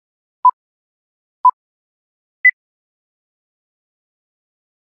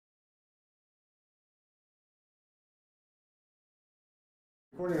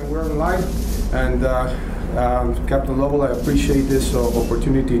Recording and we're live, and Captain Lovell, I appreciate this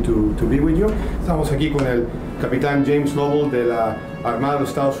opportunity to be with you. Estamos aquí con el capitán James Lovell de la Armada de los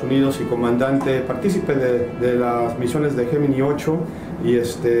Estados Unidos y comandante, partícipe de las misiones de Gemini 8 y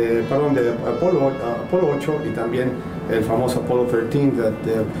de Apolo 8 y también el famoso Apollo 13,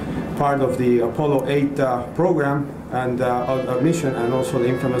 that part of the Apollo 8 program and mission, and also the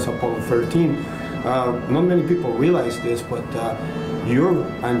infamous Apollo 13. Not many people realize this, but you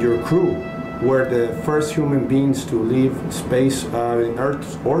and your crew were the first human beings to leave space in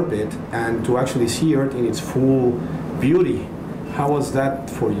Earth's orbit and to actually see Earth in its full beauty. How was that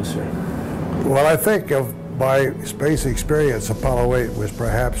for you, sir? Well, I think of my space experience, Apollo 8 was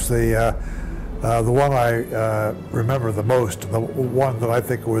perhaps the one I remember the most, the one that I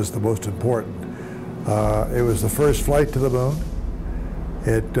think was the most important. It was the first flight to the moon.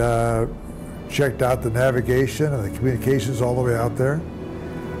 It checked out the navigation and the communications all the way out there.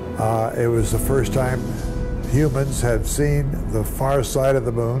 It was the first time humans had seen the far side of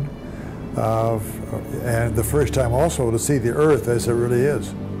the moon, and the first time also to see the Earth as it really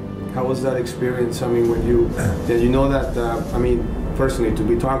is. How was that experience? I mean, when you know that, I mean, personally, to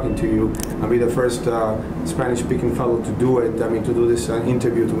be talking to you and be the first Spanish-speaking fellow to do it, I mean, to do this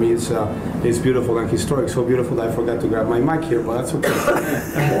interview, to me, it's beautiful and historic. So beautiful that I forgot to grab my mic here, but that's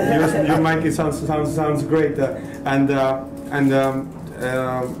okay. your mic, it sounds great.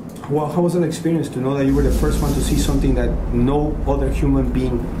 Well, how was an experience to know that you were the first one to see something that no other human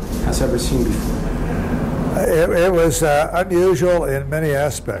being has ever seen before? It was unusual in many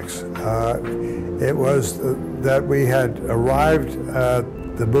aspects. It was that we had arrived at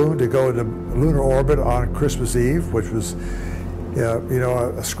the moon to go into lunar orbit on Christmas Eve, which was, you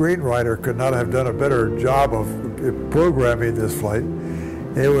know, a screenwriter could not have done a better job of programming this flight.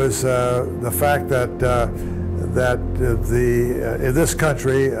 It was the fact that in this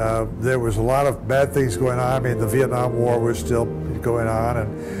country there was a lot of bad things going on. I mean, the Vietnam War was still going on,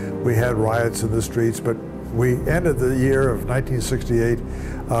 and we had riots in the streets, but we ended the year of 1968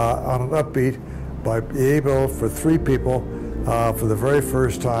 on an upbeat by being able for 3 people for the very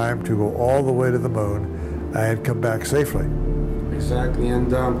first time to go all the way to the moon and come back safely. Exactly,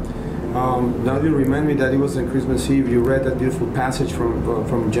 and now you remind me that it was on Christmas Eve. You read that beautiful passage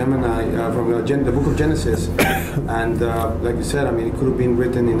from Gemini, from the book of Genesis, and like you said, I mean, it could have been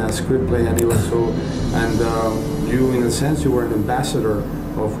written in a screenplay, and it was so. And you, in a sense, you were an ambassador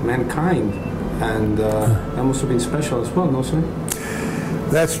of mankind, and that must have been special as well, no, sir?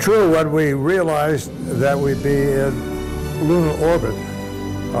 That's true. When we realized that we'd be in lunar orbit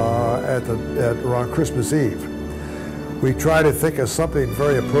around Christmas Eve, we tried to think of something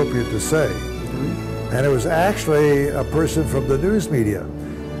very appropriate to say. Mm-hmm. And it was actually a person from the news media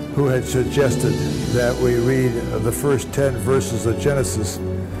who had suggested that we read the first 10 verses of Genesis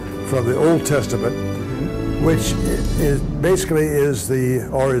from the Old Testament, mm-hmm. which is basically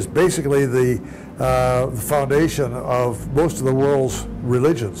the foundation of most of the world's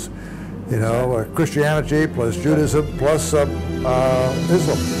religions. You know, Christianity plus Judaism plus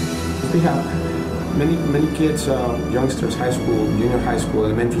Islam. Many kids, youngsters, high school, junior high school,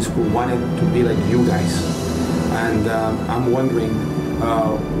 elementary school, wanted to be like you guys. And I'm wondering,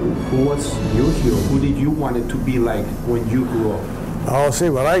 who was your hero? Who did you want it to be like when you grew up? Oh, see,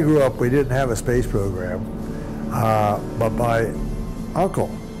 when I grew up, we didn't have a space program. But my uncle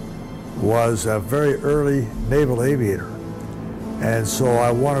was a very early naval aviator. And so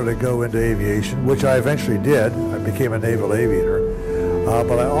I wanted to go into aviation, which I eventually did. I became a naval aviator.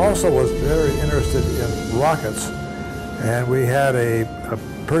 But I also was very interested in rockets, and we had a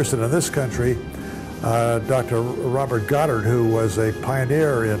person in this country, Dr. Robert Goddard, who was a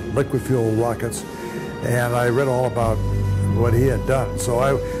pioneer in liquid fuel rockets, and I read all about what he had done. So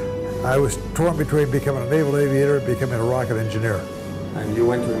I was torn between becoming a naval aviator and becoming a rocket engineer. And you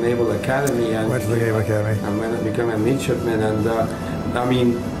went to the Naval Academy and went to the Naval Academy and became a midshipman. And I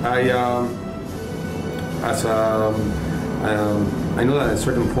mean, I know that at a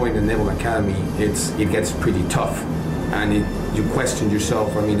certain point in the Naval Academy, it gets pretty tough, and you question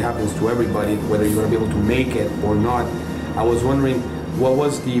yourself. I mean, it happens to everybody, whether you're going to be able to make it or not. I was wondering, what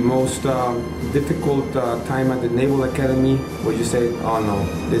was the most difficult time at the Naval Academy where you say, "Oh no,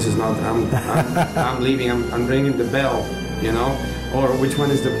 this is not. I'm leaving. I'm ringing the bell," you know? Or which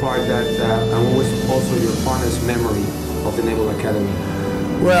one is the part that, and what was also your fondest memory of the Naval Academy?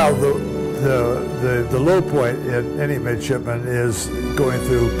 Well, the low point in any midshipman is going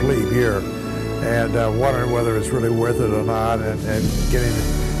through plebe year and wondering whether it's really worth it or not, and getting,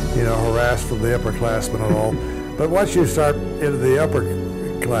 you know, harassed from the upperclassmen and all. But once you start into the upper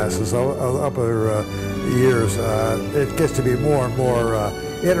classes, upper years, it gets to be more and more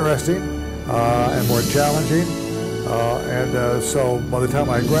interesting and more challenging. So by the time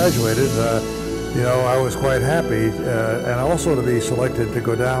I graduated, you know, I was quite happy, and also to be selected to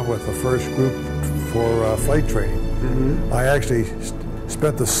go down with the first group for flight training. Mm-hmm. I actually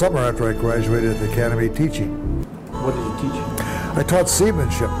spent the summer after I graduated at the academy teaching. What did you teach? I taught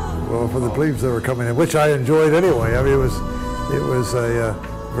seamanship, well, for the plebes that were coming in, which I enjoyed anyway. I mean, it was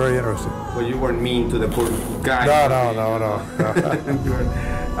very interesting. Well, you weren't mean to the poor guy. No.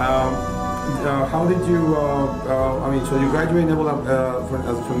 How did you? I mean, so you graduated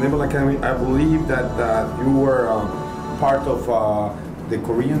from Naval Academy. I believe that you were part of the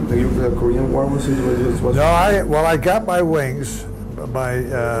Korean War. Was it? No, I got my wings, my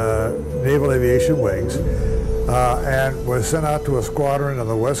naval aviation wings, and was sent out to a squadron on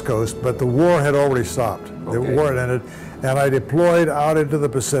the West Coast. But the war had already stopped. Okay. The war had ended, and I deployed out into the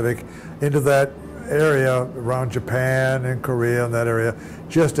Pacific, into that area around Japan and Korea and that area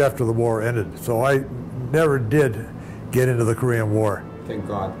just after the war ended. So I never did get into the Korean War. Thank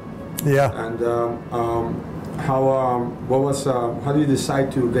God. Yeah. And how did you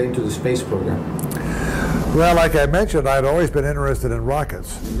decide to get into the space program? Well, like I mentioned, I'd always been interested in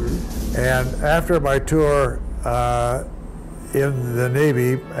rockets. Mm-hmm. And after my tour in the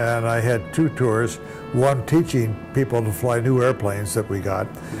Navy, and I had 2 tours, one teaching people to fly new airplanes that we got.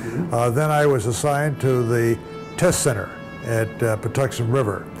 Mm-hmm. Then I was assigned to the test center at Patuxent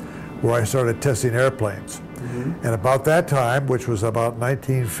River, where I started testing airplanes. Mm-hmm. And about that time, which was about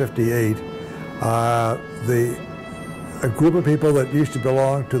 1958, a group of people that used to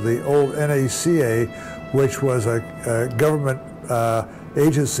belong to the old NACA, which was a government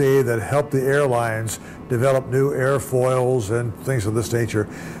agency that helped the airlines develop new airfoils and things of this nature,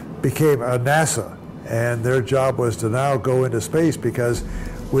 became a NASA. And their job was to now go into space because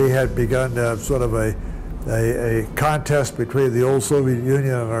we had begun sort of a contest between the old Soviet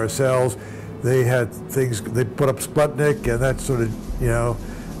Union and ourselves. They had things, they put up Sputnik, and that sort of, you know,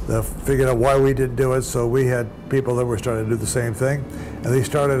 figured out why we didn't do it. So we had people that were starting to do the same thing. And they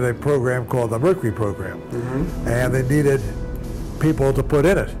started a program called the Mercury program. Mm-hmm. And they needed people to put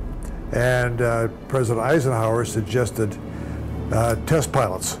in it. And President Eisenhower suggested test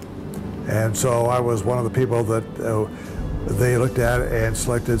pilots. And so I was one of the people that they looked at and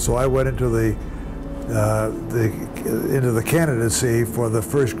selected. So I went into the candidacy for the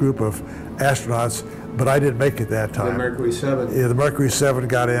first group of astronauts, but I didn't make it that time. The Mercury 7. Yeah, the Mercury 7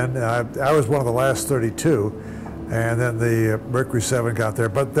 got in. I was one of the last 32, and then the Mercury 7 got there.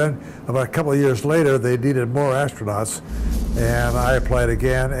 But then about a couple of years later, they needed more astronauts, and I applied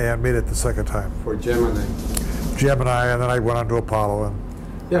again and made it the second time. For Gemini. Gemini, and then I went on to Apollo. And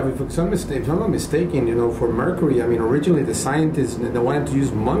yeah, but if I'm not mistaken, you know, for Mercury, I mean, originally the scientists, they wanted to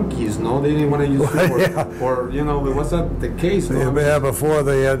use monkeys, no? They didn't want to use or you know, was that the case? No? Yeah, before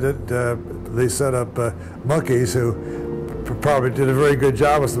they had it, they set up monkeys who probably did a very good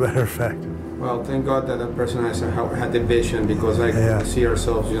job, as a matter of fact. Well, thank God that that person had the vision, because I can see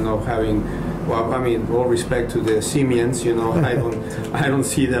ourselves, you know, having, well, I mean, all respect to the simians, you know, I don't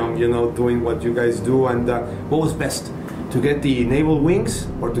see them, you know, doing what you guys do. And what was best? To get the naval wings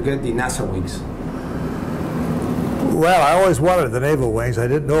or to get the NASA wings? Well, I always wanted the naval wings. I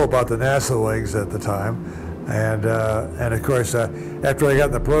didn't know about the NASA wings at the time. And of course, after I got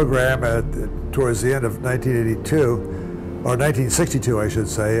in the program towards the end of 1982, or 1962, I should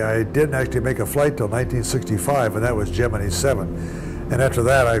say, I didn't actually make a flight till 1965, and that was Gemini 7. And after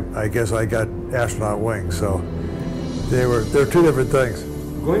that, I guess I got astronaut wings. So they're 2 different things.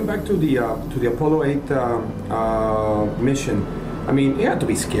 Going back to the Apollo 8 mission, I mean, it had to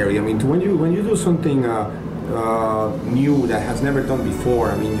be scary. I mean, when you do something new that has never done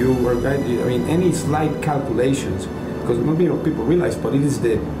before, I mean, any slight calculations, because people realize, but it is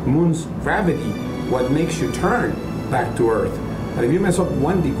the moon's gravity what makes you turn back to Earth. And if you mess up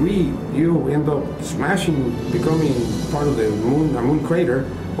 1 degree, you end up smashing, becoming part of the moon, a moon crater,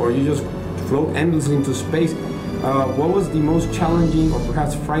 or you just float endlessly into space. What was the most challenging or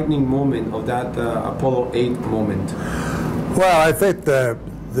perhaps frightening moment of that Apollo 8 moment? Well, I think the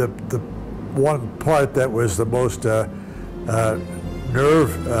one part that was the most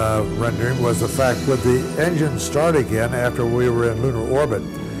nerve-rendering was the fact with the engine start again after we were in lunar orbit,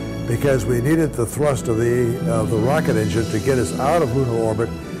 because we needed the thrust of the rocket engine to get us out of lunar orbit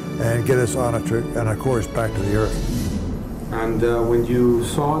and get us on a course back to the Earth. And when you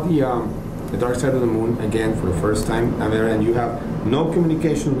saw the dark side of the moon again for the first time, and you have no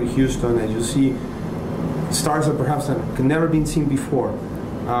communication with Houston, and you see stars that perhaps have never been seen before.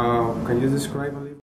 Can you describe a little?